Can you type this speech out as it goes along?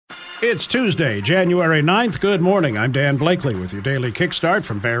It's Tuesday, January 9th. Good morning. I'm Dan Blakely with your daily kickstart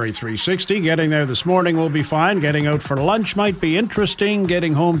from Barrie 360. Getting there this morning will be fine. Getting out for lunch might be interesting.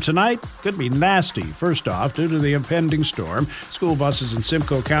 Getting home tonight could be nasty. First off, due to the impending storm, school buses in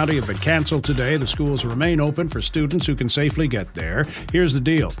Simcoe County have been canceled today. The schools remain open for students who can safely get there. Here's the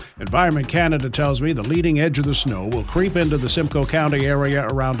deal. Environment Canada tells me the leading edge of the snow will creep into the Simcoe County area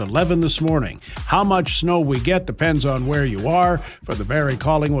around 11 this morning. How much snow we get depends on where you are. For the Barrie,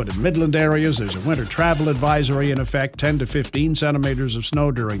 Collingwood, and Midland areas, there's a winter travel advisory in effect, 10 to 15 centimeters of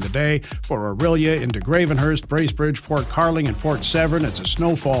snow during the day. For Orillia into Gravenhurst, Bracebridge, Port Carling, and Port Severn, it's a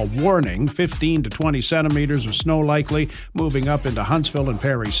snowfall warning, 15 to 20 centimeters of snow likely. Moving up into Huntsville and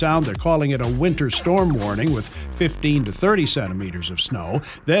Parry Sound, they're calling it a winter storm warning with 15 to 30 centimeters of snow.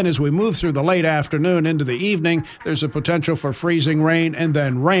 Then as we move through the late afternoon into the evening, there's a potential for freezing rain and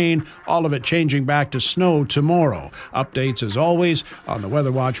then rain, all of it changing back to snow tomorrow. Updates as always on the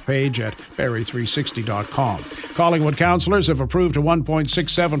Weather Watch page at Barrie360.com. Collingwood councillors have approved a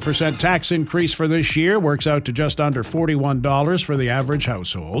 1.67% tax increase for this year. Works out to just under $41 for the average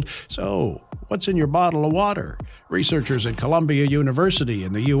household. So, what's in your bottle of water? Researchers at Columbia University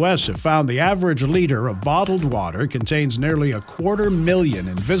in the U.S. have found the average liter of bottled water contains nearly 250,000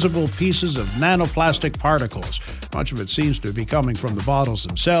 invisible pieces of nanoplastic particles. Much of it seems to be coming from the bottles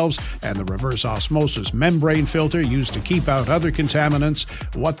themselves and the reverse osmosis membrane filter used to keep out other contaminants.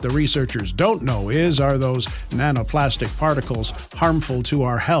 What the researchers don't know is, are those nanoplastic particles harmful to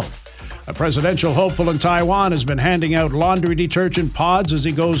our health? A presidential hopeful in Taiwan has been handing out laundry detergent pods as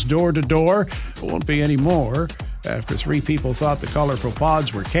he goes door to door. It won't be any more after 3 people thought the colorful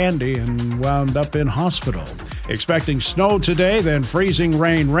pods were candy and wound up in hospital. Expecting snow today, then freezing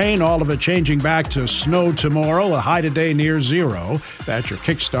rain, all of it changing back to snow tomorrow, a high today near 0. That's your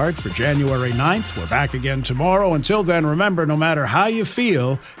kickstart for January 9th. We're back again tomorrow. Until then, remember, no matter how you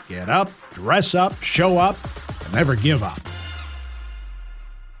feel, get up, dress up, show up, and never give up.